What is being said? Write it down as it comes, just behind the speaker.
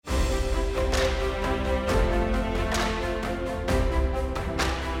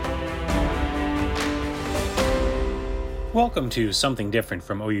Welcome to Something Different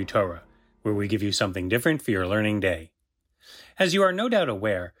from OU Torah, where we give you something different for your learning day. As you are no doubt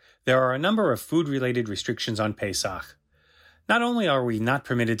aware, there are a number of food-related restrictions on Pesach. Not only are we not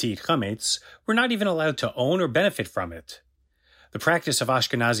permitted to eat chametz, we're not even allowed to own or benefit from it. The practice of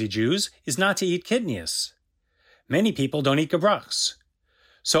Ashkenazi Jews is not to eat kidneys. Many people don't eat gebrachs.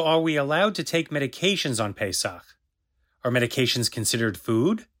 So are we allowed to take medications on Pesach? Are medications considered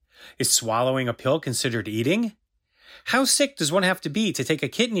food? Is swallowing a pill considered eating? How sick does one have to be to take a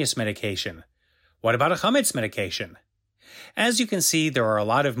kidneys medication? What about a chametz medication? As you can see, there are a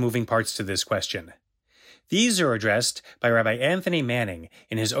lot of moving parts to this question. These are addressed by Rabbi Anthony Manning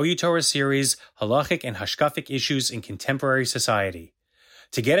in his OU Torah series, Halachic and Hashkafic Issues in Contemporary Society.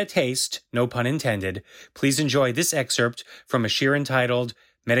 To get a taste, no pun intended, please enjoy this excerpt from a shir entitled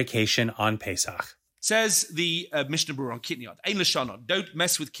Medication on Pesach. Says the Mishnah Berurah on Kitniot, Ein L'shanot, don't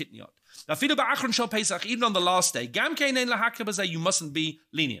mess with Kitniot. Now, Pesach, even on the last day, you mustn't be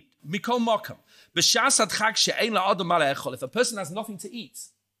lenient. Mikol Makam. If a person has nothing to eat,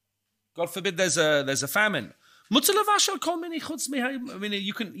 God forbid there's a famine. I mean,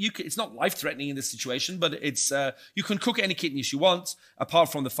 you can. It's not life-threatening in this situation, but it's you can cook any kidneys you want,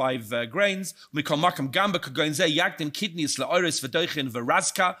 apart from the 5 grains. You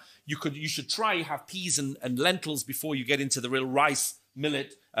should try have peas and lentils before you get into the real rice,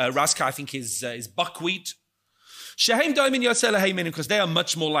 millet. Raska, I think, is buckwheat. Because they are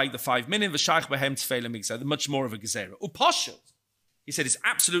much more like the 5 minim. They're much more of a gezerah. Upashut. He said it's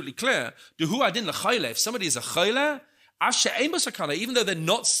absolutely clear. If somebody is a chayla, even though they're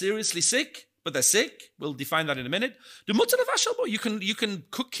not seriously sick, but they're sick, we'll define that in a minute. You can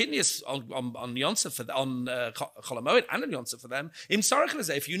cook kidneys on Yonsa for on Cholamoid and on Yonsa for them.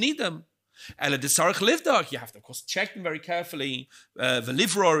 If you need them. You have to, of course, check them very carefully, the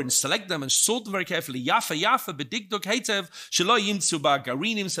livror, and select them and sort them very carefully. Yafa, bedigdok hetev, shelo yimtzu ba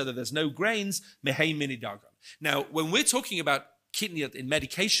garinim, so that there's no grains. Mehei mini dagan. Now, when we're talking about kidney in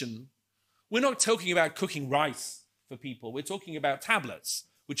medication, we're not talking about cooking rice for people. We're talking about tablets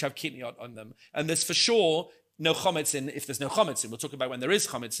which have kidney on them, and there's for sure no chametz in. If there's no chametz in, we'll talk about when there is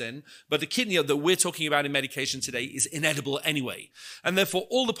chametz in. But the kidney that we're talking about in medication today is inedible anyway. And therefore,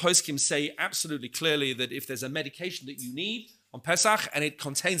 all the poskim say absolutely clearly that if there's a medication that you need on Pesach and it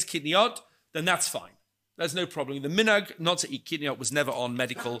contains kidneyot, then that's fine. There's no problem. The minhag not to eat kidneyot was never on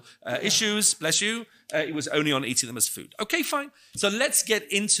medical issues. Bless you. It was only on eating them as food. Okay, fine. So let's get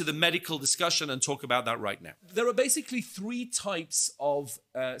into the medical discussion and talk about that right now. There are basically 3 types of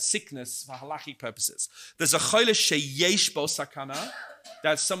sickness for halachic purposes. There's a choyle sheyesh bo sakana.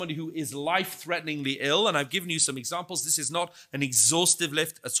 That's somebody who is life-threateningly ill, and I've given you some examples. This is not an exhaustive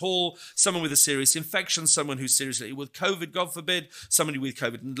list at all. Someone with a serious infection, someone who's seriously ill with COVID, God forbid, somebody with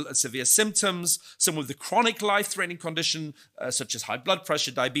COVID and severe symptoms, someone with a chronic life-threatening condition, such as high blood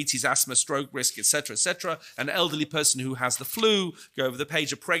pressure, diabetes, asthma, stroke risk, etc., an elderly person who has the flu, go over the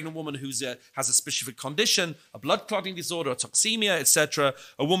page, a pregnant woman who has a specific condition, a blood clotting disorder, a toxemia, etc.,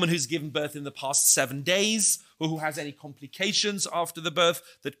 a woman who's given birth in the past 7 days, or who has any complications after the birth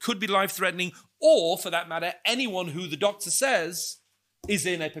that could be life-threatening, or, for that matter, anyone who the doctor says is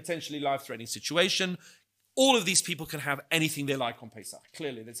in a potentially life-threatening situation. All of these people can have anything they like on Pesach.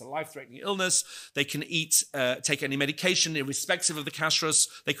 Clearly, there's a life-threatening illness. They can take any medication, irrespective of the kashrus.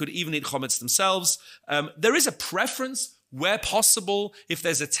 They could even eat chametz themselves. There is a preference, where possible, if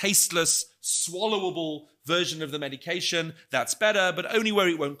there's a tasteless, swallowable version of the medication, that's better, but only where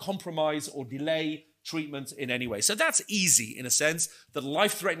it won't compromise or delay treatment in any way. So that's easy in a sense. The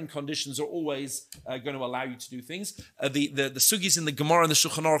life-threatening conditions are always going to allow you to do things. The sugis in the Gemara and the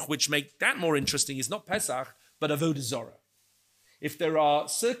Shulchan Aruch which make that more interesting is not Pesach, but Avodah Zarah. If there are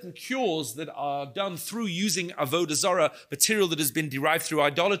certain cures that are done through using Avodah Zarah, material that has been derived through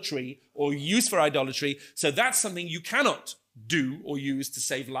idolatry or used for idolatry, so that's something you cannot do or use to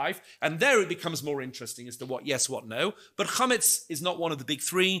save life. And there it becomes more interesting as to what yes, what no. But chametz is not one of the big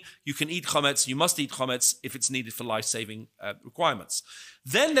 3. You can eat chametz. You must eat chametz if it's needed for life-saving requirements.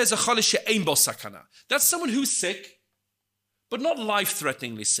 Then there's a chole she'ein bo sakana. That's someone who's sick, but not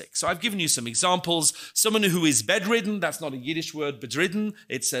life-threateningly sick. So I've given you some examples. Someone who is bedridden, that's not a Yiddish word, bedridden.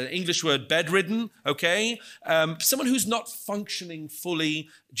 It's an English word, bedridden, okay? Someone who's not functioning fully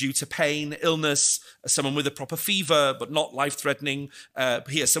due to pain, illness, someone with a proper fever, but not life-threatening.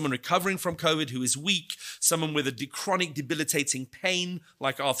 Here, someone recovering from COVID who is weak, someone with a chronic debilitating pain,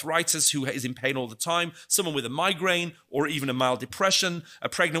 like arthritis, who is in pain all the time, someone with a migraine, or even a mild depression, a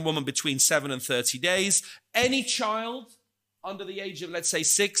pregnant woman between 7 and 30 days, any child under the age of, let's say,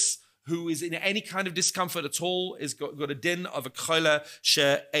 6, who is in any kind of discomfort at all is got a din of a choile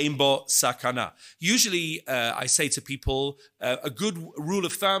she'ein bo sakana. Usually, I say to people, a good rule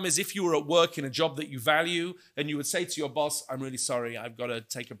of thumb is if you were at work in a job that you value, and you would say to your boss, "I'm really sorry, I've got to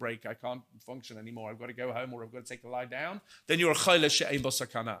take a break. I can't function anymore. I've got to go home, or I've got to take a lie down." Then you're a choile she'ein bo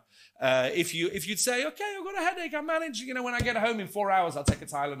sakana. If you'd say, "Okay, I've got a headache. I'm managing. When I get home in 4 hours, I'll take a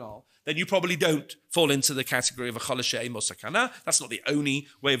Tylenol," then you probably don't fall into the category of a choile she'ein bo sakana. That's not the only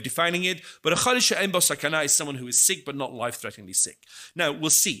way of defining it, but a choile she'ein bo sakana is someone who is sick but not life-threateningly sick. Now, we'll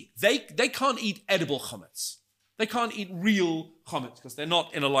see. They can't eat edible chametz. They can't eat real chametz because they're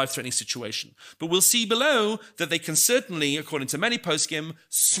not in a life-threatening situation. But we'll see below that they can certainly, according to many poskim,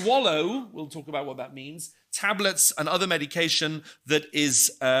 swallow, we'll talk about what that means, tablets and other medication that is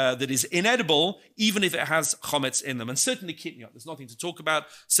inedible, even if it has chametz in them. And certainly kitniot. There's nothing to talk about.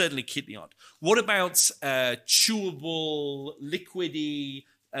 Certainly kitniot. What about chewable, liquidy,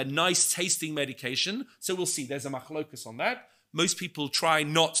 nice tasting medication? So we'll see. There's a machlokus on that. Most people try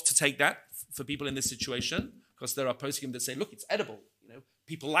not to take that for people in this situation because there are poskim that say, look, it's edible.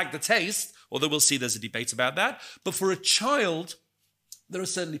 People like the taste, although we'll see there's a debate about that. But for a child, there are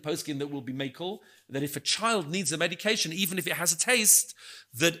certainly poskim that will be makel, that if a child needs a medication, even if it has a taste,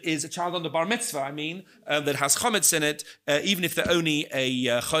 that is a child on the bar mitzvah, that has chametz in it, even if they're only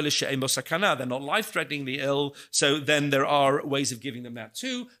a choile she'ein bo sakana, they're not life-threateningly ill, so then there are ways of giving them that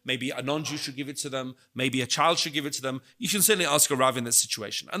too. Maybe a non-Jew should give it to them, maybe a child should give it to them. You can certainly ask a Rav in that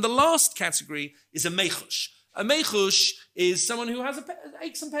situation. And the last category is a mechush. A mechush is someone who has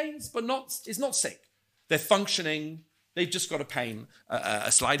aches and pains, but is not sick. They're functioning. They've just got a pain, a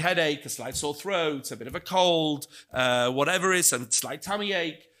slight headache, a slight sore throat, a bit of a cold, whatever it is, a slight tummy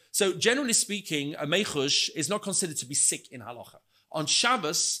ache. So generally speaking, a mechush is not considered to be sick in halacha. On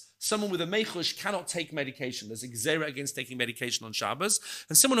Shabbos, someone with a mechush cannot take medication. There's a gezerah against taking medication on Shabbos.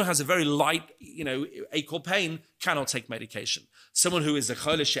 And someone who has a very light, ache or pain cannot take medication. Someone who is a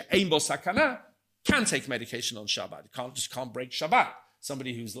choile she'ein bo sakana can take medication on Shabbat. Can't break Shabbat.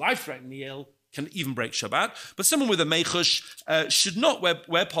 Somebody who's life-threateningly ill can even break Shabbat. But someone with a mechush should not,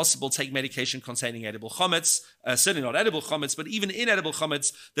 where possible, take medication containing edible chametz. Certainly not edible chametz, but even inedible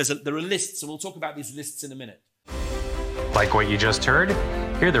chametz, there are lists, and we'll talk about these lists in a minute. Like what you just heard?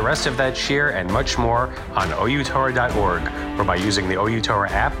 Hear the rest of that shir and much more on outorah.org or by using the OU Torah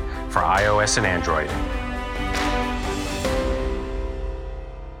app for iOS and Android.